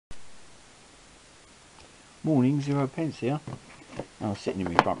Morning, 0p here. I was sitting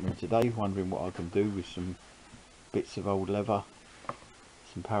in my front room today wondering what I can do with some bits of old leather,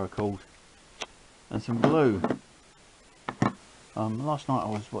 some paracord and some glue. Last night I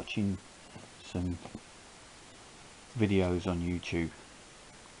was watching some videos on YouTube,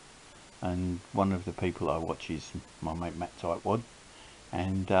 and one of the people I watch is my mate Matt Tightwad,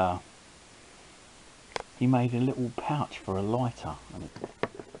 and he made a little pouch for a lighter,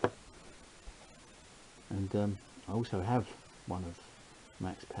 and I also have one of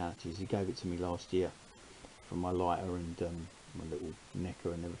Matt's pouches. He gave it to me last year for my lighter and my little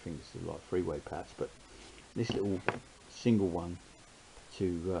necker and everything. It's like a freeway pouch, but this little single one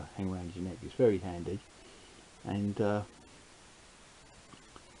to hang around your neck is very handy, and I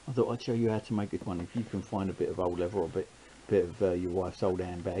thought I'd show you how to make this one. If you can find a bit of old leather or a bit of your wife's old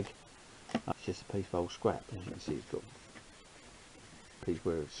handbag, it's just a piece of old scrap. As you can see, it's got a piece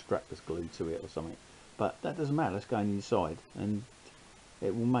where a strap was glued to it or something, but that doesn't matter. Let's go inside, and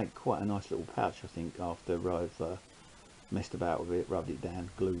it will make quite a nice little pouch, I think, after I've messed about with it, rubbed it down,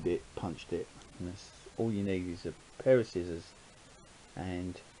 glued it, punched it. And that's all you need is a pair of scissors,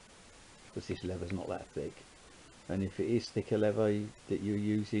 and because this leather's not that thick, and if it is thicker leather that you're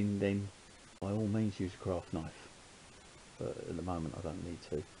using, then by all means use a craft knife, but at the moment I don't need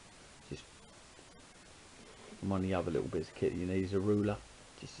to. Just one of the other little bits of kit you need is a ruler,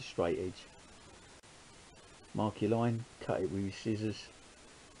 just a straight edge. Mark your line, cut it with your scissors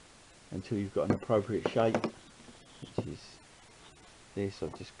until you've got an appropriate shape, which is this.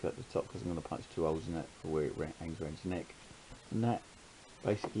 I've just cut the top because I'm going to punch 2 holes in that for where it hangs around your neck, and that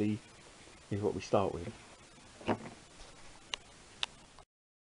basically is what we start with.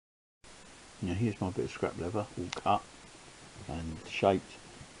 Now here's my bit of scrap leather, all cut and shaped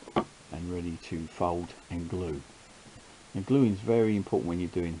and ready to fold and glue. Now gluing is very important when you're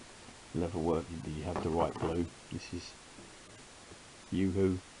doing leather work, that you have the right glue. This is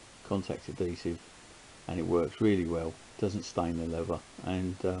Yoo-hoo contact adhesive, and it works really well, doesn't stain the leather,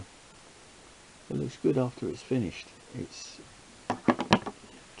 and it looks good after it's finished. It's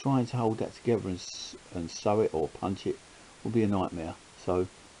trying to hold that together and sew it or punch it will be a nightmare, so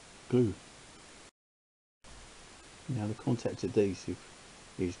glue. Now the contact adhesive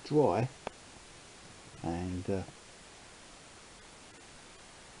is dry, and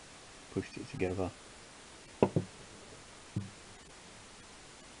pushed it together. I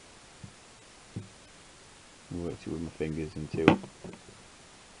worked it with my fingers until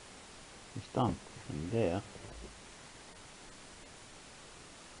it's done, and there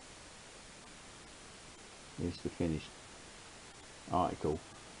is the finished article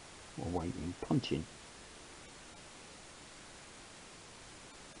awaiting punching.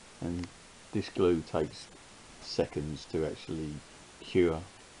 And this glue takes seconds to actually cure.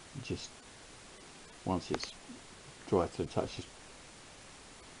 Just once it's dry to the touch, just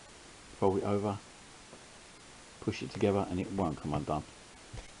fold it over, push it together, and it won't come undone.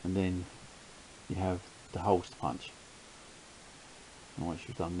 And then you have the holes to punch, and once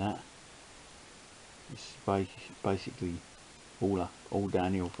you've done that, it's basically all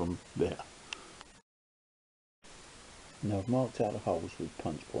downhill from there. Now I've marked out the holes with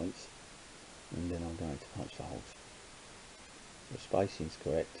punch points, and then I'm going to punch the holes. The spacing is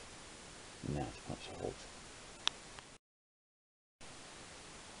correct, and now to punch the holes.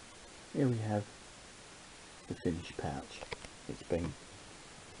 Here we have the finished pouch. It's been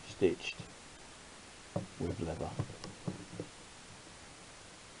stitched with leather,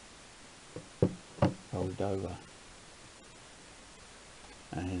 folded over,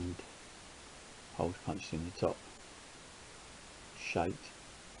 and holes punched in the top, shaped,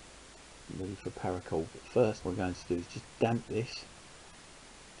 ready for paracord. But first what we're going to do is just damp this,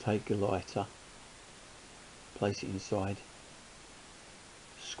 take a lighter, place it inside,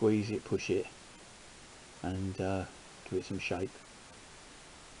 squeeze it, push it, and give it some shape,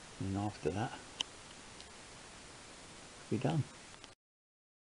 and after that we're done.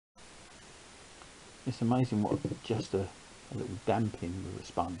 It's amazing what just a little damping with a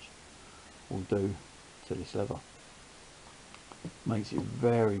sponge will do to this leather. Makes it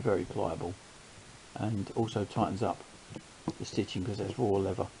very, very pliable, and also tightens up the stitching because that's raw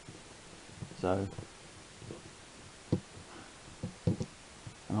leather. So, and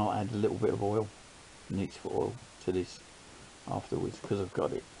I'll add a little bit of oil, neat for oil, to this afterwards because I've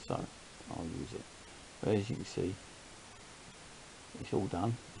got it, so I'll use it. But as you can see, it's all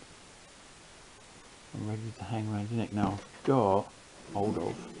done. I'm ready to hang around your neck. Now I've got hold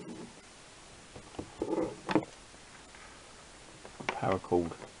of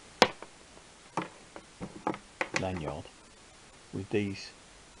paracord lanyard with these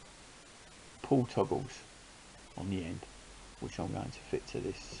pull toggles on the end, which I'm going to fit to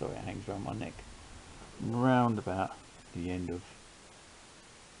this so it hangs around my neck, round about the end of,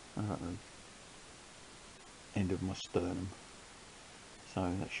 I don't know, end of my sternum. So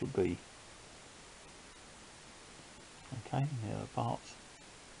that should be okay. There are the parts,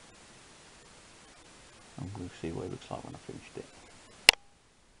 and we'll see what it looks like when I finished it.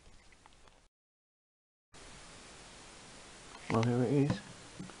 Well, here it is,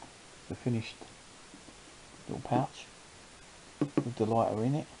 the finished little pouch with the lighter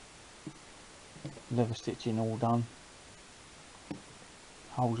in it, leather stitching all done,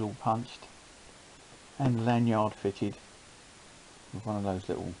 holes all punched, and the lanyard fitted with one of those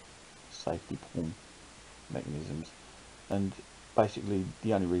little safety pull mechanisms. And basically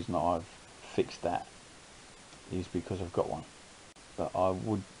the only reason that I've fixed that is because I've got one. But I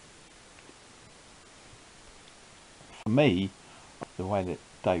would, for me, the way that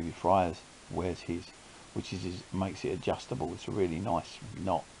David Fryers wears his, which is makes it adjustable, it's a really nice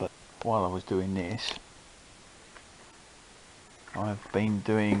knot. But while I was doing this, I've been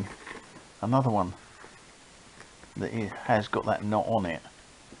doing another one that has got that knot on it,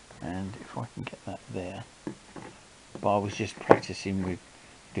 and if I can get that there, but I was just practicing with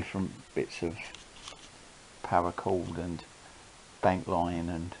different bits of paracord and bank line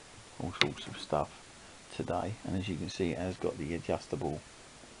and all sorts of stuff today, and as you can see, it has got the adjustable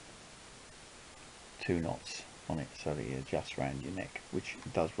 2 knots on it so that it adjusts around your neck, which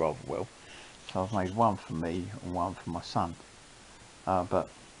it does rather well. So I've made one for me and one for my son, but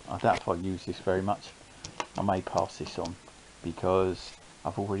I doubt if I'll use this very much. I may pass this on because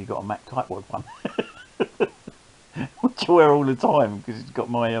I've already got a Mac Tightwad one which I wear all the time because it's got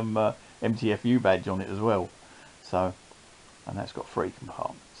my MTFU badge on it as well. So, and that's got 3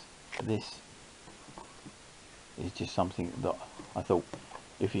 compartments. This is just something that I thought,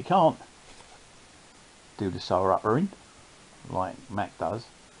 if you can't do the sew upper in like Mac does,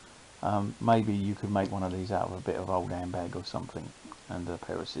 maybe you could make one of these out of a bit of old handbag or something, and a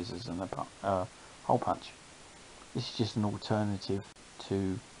pair of scissors and a hole punch. This is just an alternative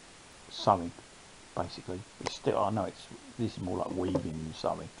to sewing, basically. It's still, I know this is more like weaving than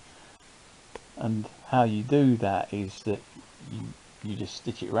sewing. And how you do that is that you just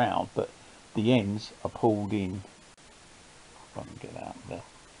stitch it around, but the ends are pulled in. If I can get that out there,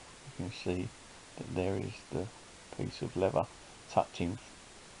 you can see that there is the piece of leather touching.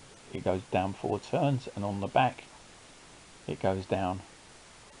 It goes down 4 turns, and on the back it goes down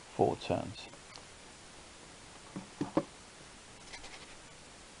 4 turns.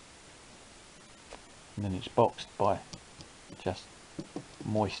 And then it's boxed by just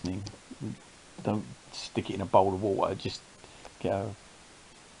moistening. Don't stick it in a bowl of water, just get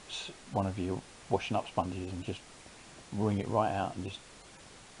one of your washing up sponges and just wring it right out and just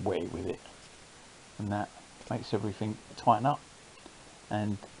wet it with it, and that makes everything tighten up.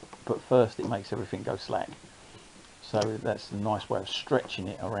 But first it makes everything go slack, so that's a nice way of stretching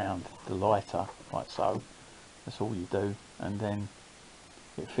it around the lighter, like so. That's all you do, and then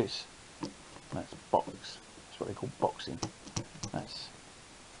it fits. That's that's what they call boxing. That's,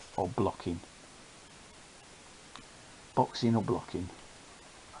 or blocking, boxing or blocking,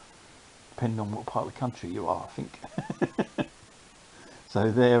 depending on what part of the country you are, I think.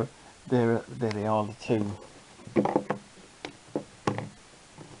 So there they are, the 2.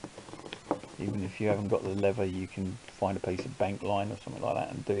 Even if you haven't got the leather, you can find a piece of bank line or something like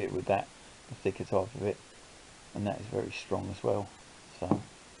that and do it with that, the thicker type of it, and that is very strong as well. So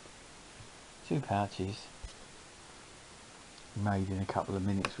 2 pouches made in a couple of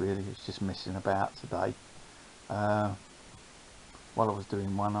minutes really. It's just messing about today. While I was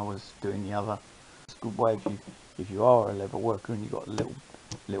doing one, I was doing the other. It's a good way if you are a leather worker and you've got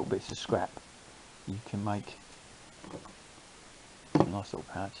little bits of scrap, you can make some nice little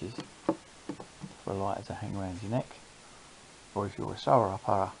pouches for a lighter to hang around your neck. Or if you're a sewer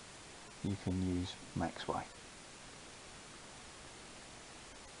upper, you can use Mac's way.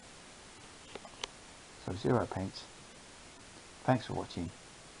 So 0 pence. Thanks for watching.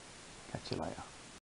 Catch you later.